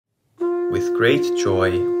With great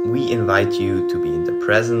joy, we invite you to be in the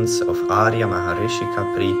presence of Arya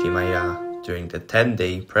Maharishikaa Preeti during the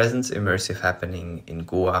 10-day Presence Immersive happening in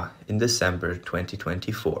Goa in December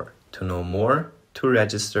 2024. To know more, to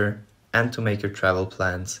register, and to make your travel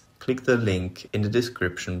plans, click the link in the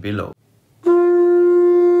description below.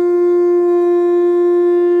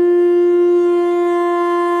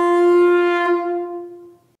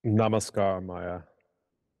 Namaskar, Maya.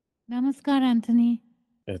 Namaskar, Anthony.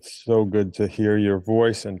 It's so good to hear your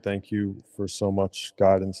voice, and thank you for so much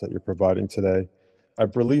guidance that you're providing today.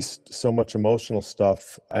 I've released so much emotional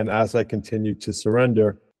stuff, and as I continue to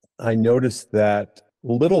surrender, I noticed that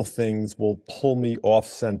little things will pull me off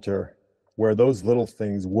center, where those little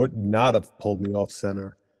things would not have pulled me off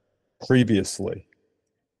center previously.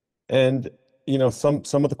 And, you know, some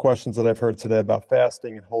of the questions that I've heard today about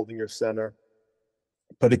fasting and holding your center,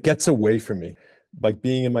 but it gets away from me. Like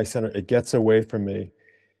being in my center, it gets away from me.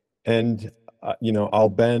 And, you know, I'll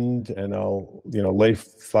bend and I'll, you know, lay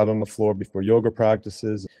flat on the floor before yoga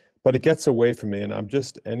practices, but it gets away from me. And I'm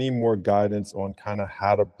just any more guidance on kind of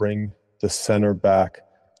how to bring the center back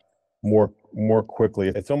more quickly.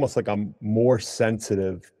 It's almost like I'm more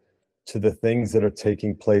sensitive to the things that are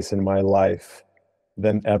taking place in my life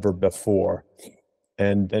than ever before.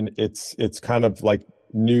 And it's kind of like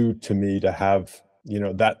new to me to have, you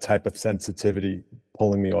know, that type of sensitivity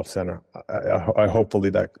pulling me off center. I hopefully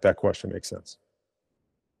that question makes sense.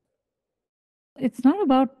 It's not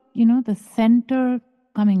about, you know, the center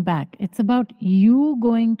coming back. It's about you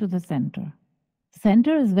going to the center.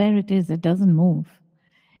 Center is where it is. It doesn't move.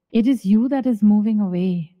 It is you that is moving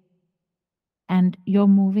away. And you're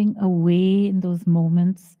moving away in those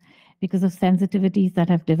moments because of sensitivities that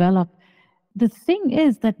have developed. The thing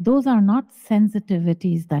is that those are not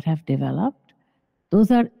sensitivities that have developed. Those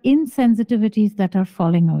are insensitivities that are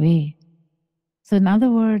falling away. So in other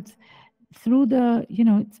words, through the, you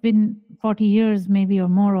know, it's been 40 years maybe or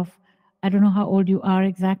more of, I don't know how old you are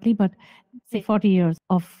exactly, but say 40 years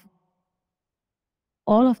of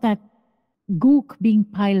all of that gook being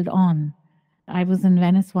piled on. I was in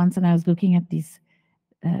Venice once and I was looking at these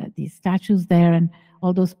statues there and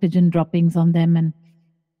all those pigeon droppings on them. And,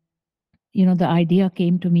 you know, the idea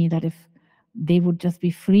came to me that if they would just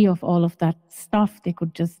be free of all of that stuff, they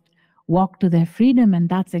could just walk to their freedom. And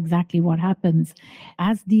that's exactly what happens.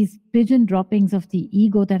 As these pigeon droppings of the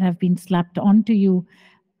ego that have been slapped onto you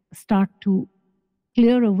start to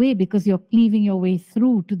clear away because you're cleaving your way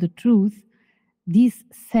through to the truth, these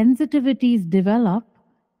sensitivities develop,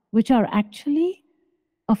 which are actually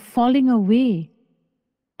a falling away.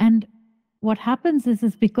 And what happens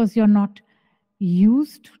is because you're not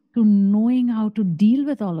used to knowing how to deal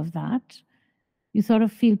with all of that, you sort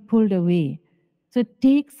of feel pulled away. So it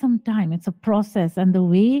takes some time. It's a process. And the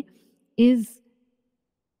way is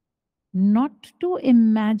not to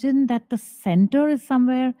imagine that the center is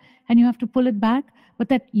somewhere and you have to pull it back, but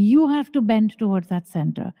that you have to bend towards that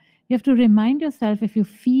center. You have to remind yourself, if you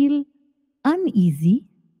feel uneasy,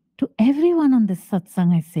 to everyone on this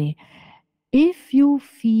satsang I say, if you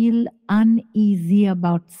feel uneasy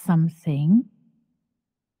about something,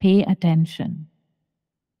 pay attention.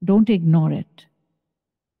 Don't ignore it.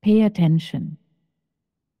 Pay attention.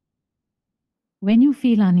 When you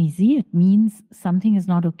feel uneasy, it means something is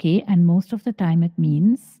not okay, and most of the time it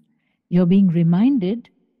means you're being reminded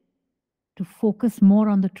to focus more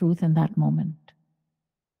on the truth in that moment.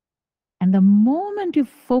 And the moment you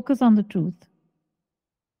focus on the truth,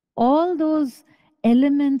 all those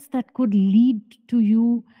elements that could lead to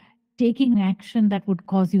you taking action that would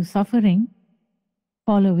cause you suffering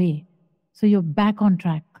fall away. So you're back on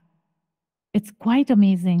track. It's quite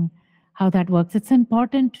amazing how that works. It's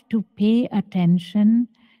important to pay attention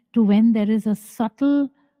to when there is a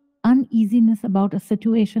subtle uneasiness about a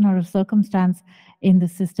situation or a circumstance in the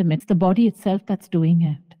system. It's the body itself that's doing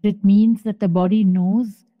it. It means that the body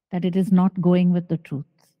knows that it is not going with the truth.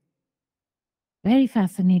 Very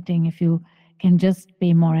fascinating. If you can just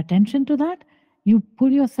pay more attention to that, you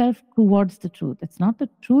pull yourself towards the truth. It's not the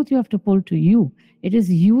truth you have to pull to you. It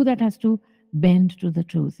is you that has to bend to the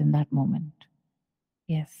truth in that moment.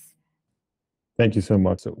 Yes. Thank you so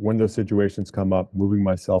much. So when those situations come up, moving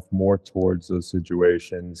myself more towards those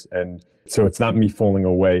situations. And so it's not me falling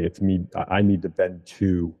away. It's me. I need to bend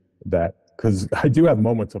to that, because I do have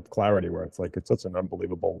moments of clarity where it's like, it's such an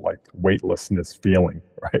unbelievable, like, weightlessness feeling,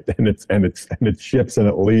 right? And it shifts and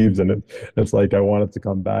it leaves, and it's like, I want it to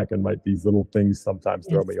come back, and these little things sometimes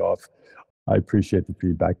throw me off. I appreciate the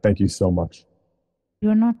feedback. Thank you so much.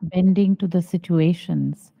 You're not bending to the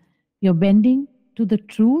situations. You're bending to the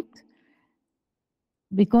truth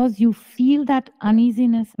because you feel that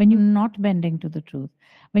uneasiness when you're not bending to the truth.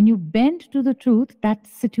 When you bend to the truth, that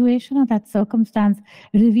situation or that circumstance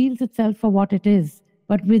reveals itself for what it is,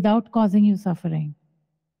 but without causing you suffering.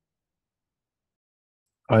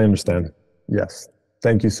 I understand. Yes.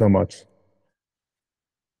 Thank you so much.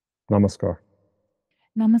 Namaskar.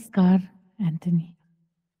 Namaskar, Anthony.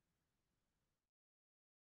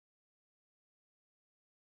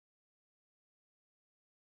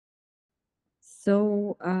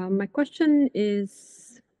 So my question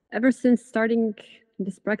is, ever since starting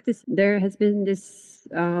this practice, there has been this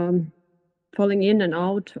falling in and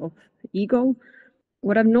out of ego.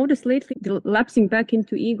 What I've noticed lately, the lapsing back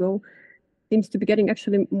into ego seems to be getting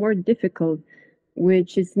actually more difficult,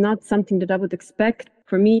 which is not something that I would expect.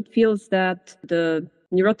 For me, it feels that the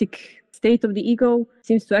neurotic state of the ego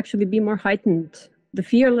seems to actually be more heightened. The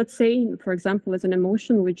fear, let's say, for example, as an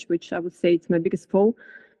emotion, which I would say it's my biggest foe,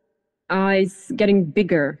 is getting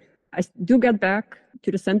bigger. I do get back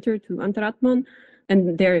to the center, to Antaratman,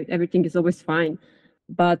 and there everything is always fine.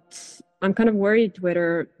 But I'm kind of worried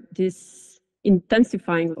whether this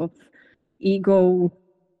intensifying of ego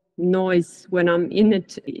noise when I'm in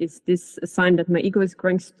it, is this a sign that my ego is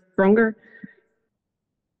growing stronger?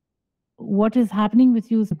 What is happening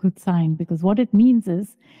with you is a good sign, because what it means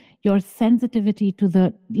is your sensitivity to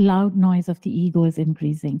the loud noise of the ego is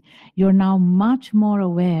increasing. You're now much more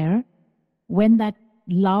aware when that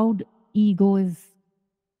loud ego is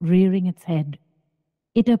rearing its head.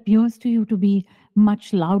 It appears to you to be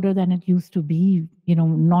much louder than it used to be,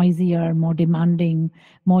 noisier, more demanding,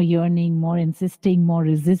 more yearning, more insisting, more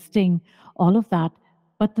resisting, all of that.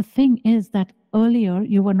 But the thing is that earlier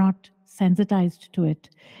you were not sensitized to it.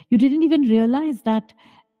 You didn't even realize that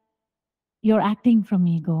you're acting from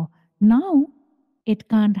ego. Now it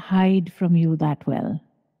can't hide from you that well.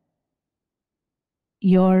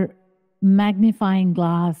 Your magnifying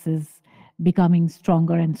glass is becoming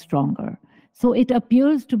stronger and stronger. So it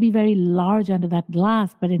appears to be very large under that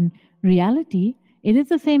glass, but in reality, it is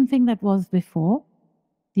the same thing that was before.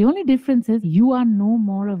 The only difference is you are no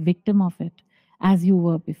more a victim of it as you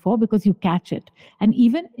were before, because you catch it. And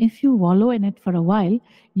even if you wallow in it for a while,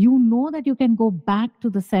 you know that you can go back to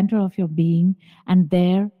the center of your being, and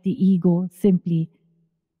there the ego simply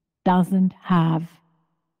doesn't have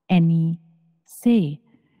any say.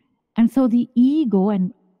 And so the ego,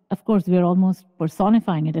 and of course, we're almost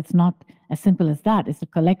personifying it. It's not as simple as that. It's a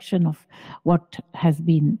collection of what has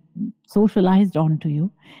been socialized onto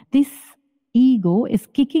you. This ego is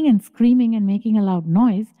kicking and screaming and making a loud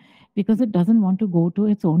noise because it doesn't want to go to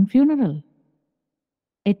its own funeral.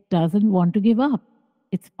 It doesn't want to give up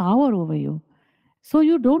its power over you. So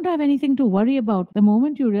you don't have anything to worry about. The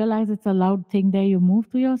moment you realize it's a loud thing there, you move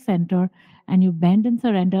to your center and you bend and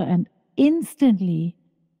surrender, and instantly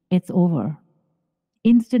it's over.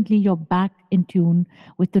 Instantly, you're back in tune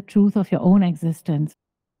with the truth of your own existence.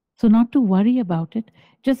 So not to worry about it,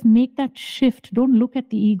 just make that shift. Don't look at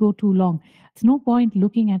the ego too long. It's no point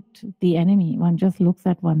looking at the enemy. One just looks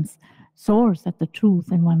at one's source, at the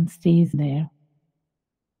truth, and one stays there.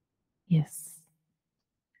 Yes.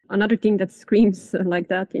 Another thing that screams like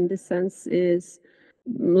that in this sense is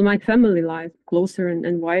my family life, closer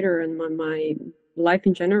and wider, and my life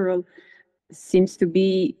in general seems to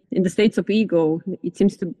be in the states of ego. It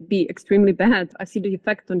seems to be extremely bad. I see the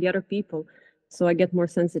effect on the other people, so I get more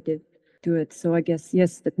sensitive to it. So I guess,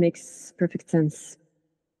 yes, that makes perfect sense.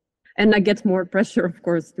 And I get more pressure, of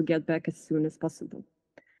course, to get back as soon as possible.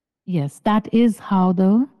 Yes, that is how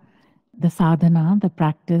the sadhana, the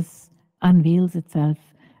practice, unveils itself,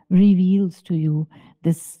 reveals to you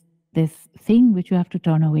this thing which you have to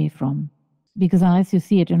turn away from. Because unless you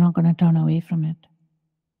see it, you're not going to turn away from it.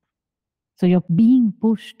 So you're being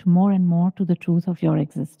pushed more and more to the truth of your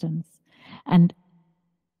existence. And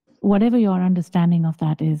whatever your understanding of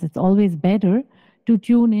that is, it's always better to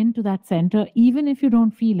tune into that center, even if you don't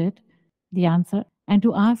feel it, the answer, and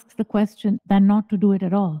to ask the question than not to do it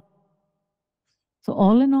at all. So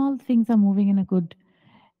all in all, things are moving in a good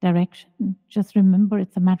direction. Just remember,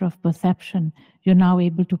 it's a matter of perception. You're now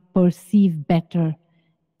able to perceive better.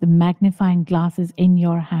 The magnifying glass is in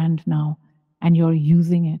your hand now, and you're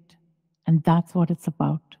using it. And that's what it's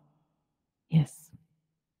about. Yes.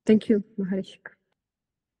 Thank you, Maharishikaa.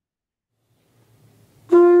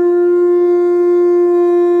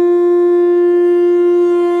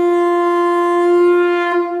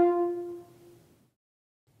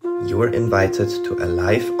 You are invited to a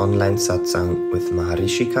live online satsang with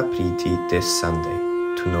Maharishikaa Preeti this Sunday.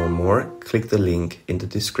 To know more, click the link in the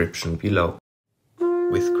description below.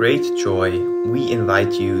 With great joy, we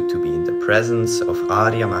invite you to be in the presence of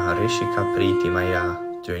Arya Maharishikaa Preeti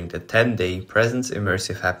Maya during the 10-day Presence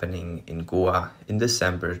Immersive happening in Goa in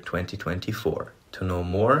December 2024. To know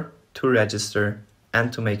more, to register,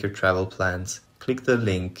 and to make your travel plans, click the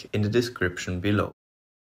link in the description below.